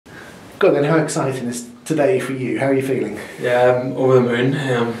Good then, how exciting is today for you? How are you feeling? Yeah, I'm over the moon.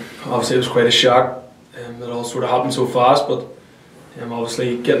 Obviously it was quite a shock. It all sort of happened so fast, but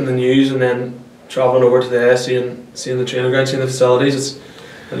obviously getting the news and then travelling over today, seeing the training ground, seeing the facilities,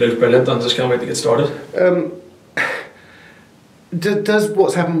 it looks brilliant, and I just can't wait to get started. Does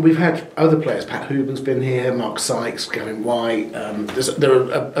what's happened? We've had other players. Pat Hooben's been here. Mark Sykes, Gavin White. There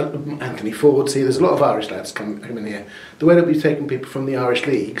are Anthony Ford's here. There's a lot of Irish lads coming here. The way that we've taken people from the Irish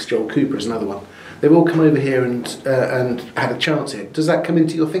leagues, Joel Cooper is another one. They've all come over here and had a chance here. Does that come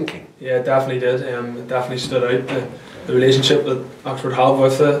into your thinking? Yeah, it definitely did. It definitely stood out. The relationship that Oxford have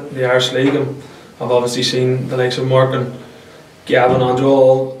with the Irish League. And I've obviously seen the likes of Mark and Gavin and Andrew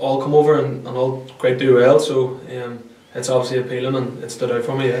all come over and all quite do well. So. It's obviously appealing and it stood out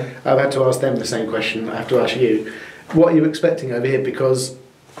for me, yeah. I've had to ask them the same question. I have to ask you, what are you expecting over here? Because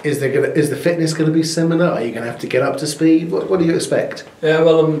is the fitness going to be similar? Are you going to have to get up to speed? What do you expect? Yeah,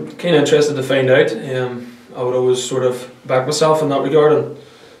 well, I'm kind of interested to find out. I would always sort of back myself in that regard,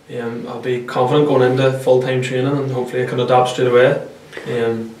 and I'll be confident going into full-time training, and hopefully I can adapt straight away.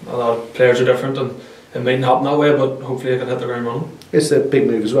 A lot of players are different and it mightn't happen that way, but hopefully I can hit the ground running. It's a big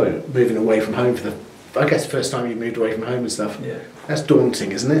move as well, moving away from home for I guess the first time you moved away from home and stuff. Yeah. That's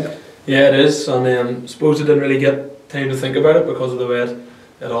daunting, isn't it? Yeah, it is, and I suppose I didn't really get time to think about it because of the way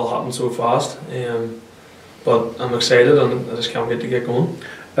it all happened so fast. But I'm excited and I just can't wait to get going.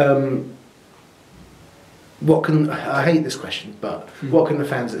 I hate this question, but what can the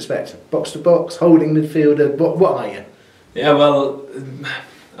fans expect? Box to box, holding midfielder, what are you? Yeah, well,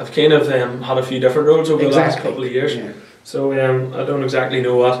 I've kind of had a few different roles over the last couple of years. Yeah. So I don't exactly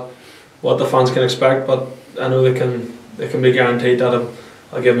know what the fans can expect, but I know they can be guaranteed that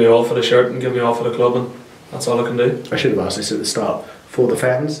I'll give me all for the shirt and give me all for the club, and that's all I can do. I should have asked this at the start. For the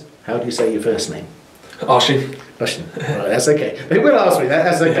fans, how do you say your first name? Oisin. Oisin. Right, that's okay. They will ask me that.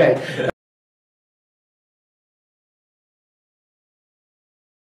 That's okay.